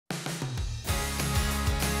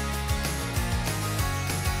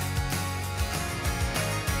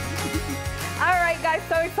guys,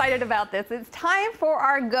 so excited about this. It's time for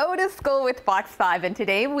our Go to School with Fox 5, and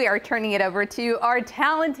today we are turning it over to our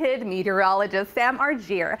talented meteorologist, Sam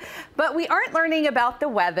Argier. But we aren't learning about the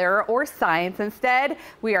weather or science. Instead,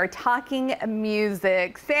 we are talking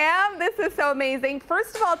music. Sam, this is so amazing.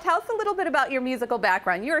 First of all, tell us a little bit about your musical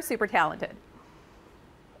background. You are super talented.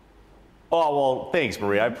 Oh, well, thanks,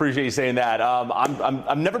 Maria. I appreciate you saying that.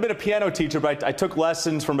 I've never been a piano teacher, but I took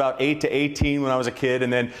lessons from about 8 to 18 when I was a kid.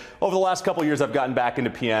 And then over the last couple of years, I've gotten back into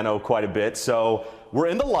piano quite a bit. So we're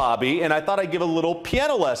in the lobby, and I thought I'd give a little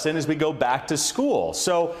piano lesson as we go back to school.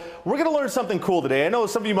 So we're going to learn something cool today. I know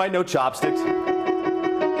some of you might know chopsticks, but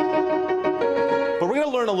we're going to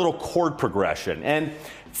learn a little chord progression. And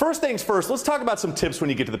first things first, let's talk about some tips when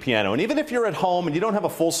you get to the piano. And even if you're at home and you don't have a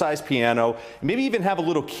full-size piano, maybe even have a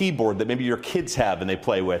little keyboard that maybe your kids have and they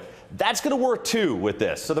play with, that's going to work too with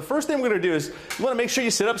this. So the first thing we're going to do is you want to make sure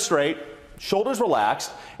you sit up straight, shoulders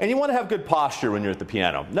relaxed, and you want to have good posture when you're at the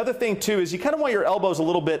piano. Another thing too is you kind of want your elbows a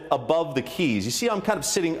little bit above the keys. You see how I'm kind of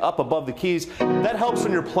sitting up above the keys? That helps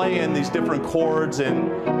when you're playing these different chords and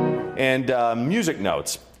music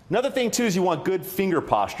notes. Another thing too is you want good finger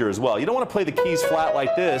posture as well. You don't want to play the keys flat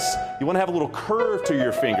like this. You want to have a little curve to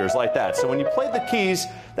your fingers like that. So when you play the keys,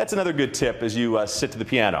 that's another good tip as you sit to the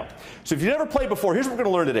piano. So if you've never played before, here's what we're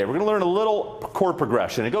going to learn today. We're going to learn a little chord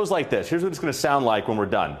progression. It goes like this. Here's what it's going to sound like when we're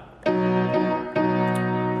done.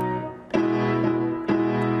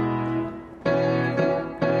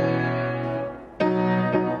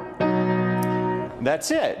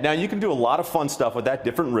 That's it. Now you can do a lot of fun stuff with that,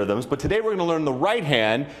 different rhythms, but today we're going to learn the right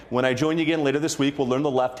hand. When I join you again later this week, we'll learn the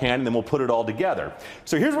left hand and then we'll put it all together.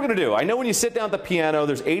 So here's what we're going to do. I know when you sit down at the piano,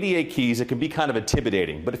 there's 88 keys. It can be kind of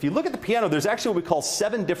intimidating, but if you look at the piano, there's actually what we call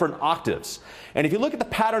 7 different octaves. And if you look at the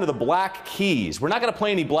pattern of the black keys, we're not going to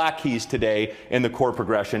play any black keys today in the chord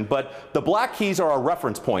progression, but the black keys are our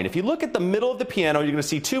reference point. If you look at the middle of the piano, you're going to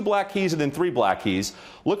see 2 black keys and then 3 black keys.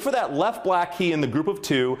 Look for that left black key in the group of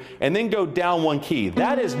 2 and then go down 1 key.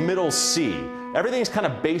 That is middle C. Everything's kind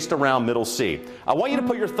of based around middle C. I want you to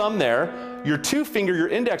put your thumb there. Your your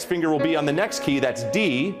index finger will be on the next key, that's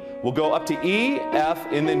D. We'll go up to E, F,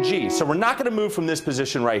 and then G. So we're not going to move from this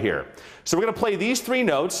position right here. So we're going to play these 3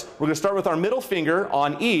 notes. We're going to start with our middle finger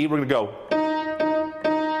on E. We're going to go.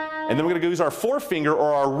 And then we're going to use our forefinger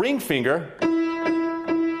or our ring finger.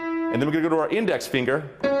 And then we're going to go to our index finger.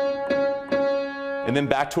 And then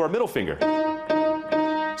back to our middle finger.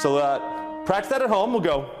 So practice that at home. We'll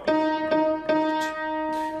go.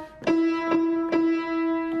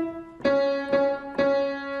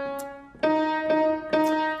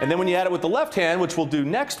 And then when you add it with the left hand, which we'll do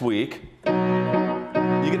next week,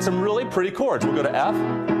 you get some really pretty chords. We'll go to F,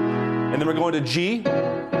 and then we're going to G.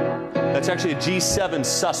 That's actually a G7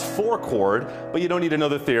 sus4 chord, but you don't need to know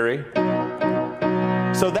the theory.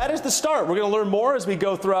 So that is the start. We're going to learn more as we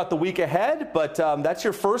go throughout the week ahead, but that's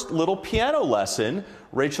your first little piano lesson.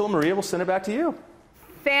 Rachel and Maria, we'll send it back to you.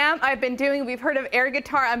 Sam, we've heard of air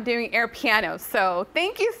guitar, I'm doing air piano. So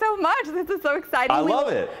thank you so much. This is so exciting. I love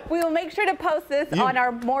it. We will make sure to post this on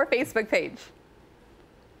our More Facebook page.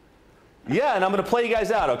 Yeah, and I'm going to play you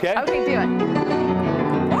guys out, okay? Okay, do it.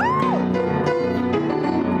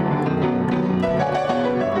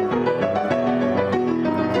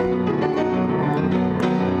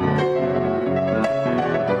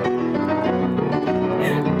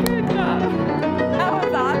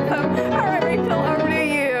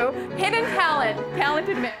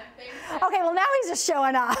 Talented man. Okay, well now he's just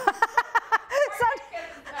showing off. So,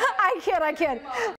 I kid.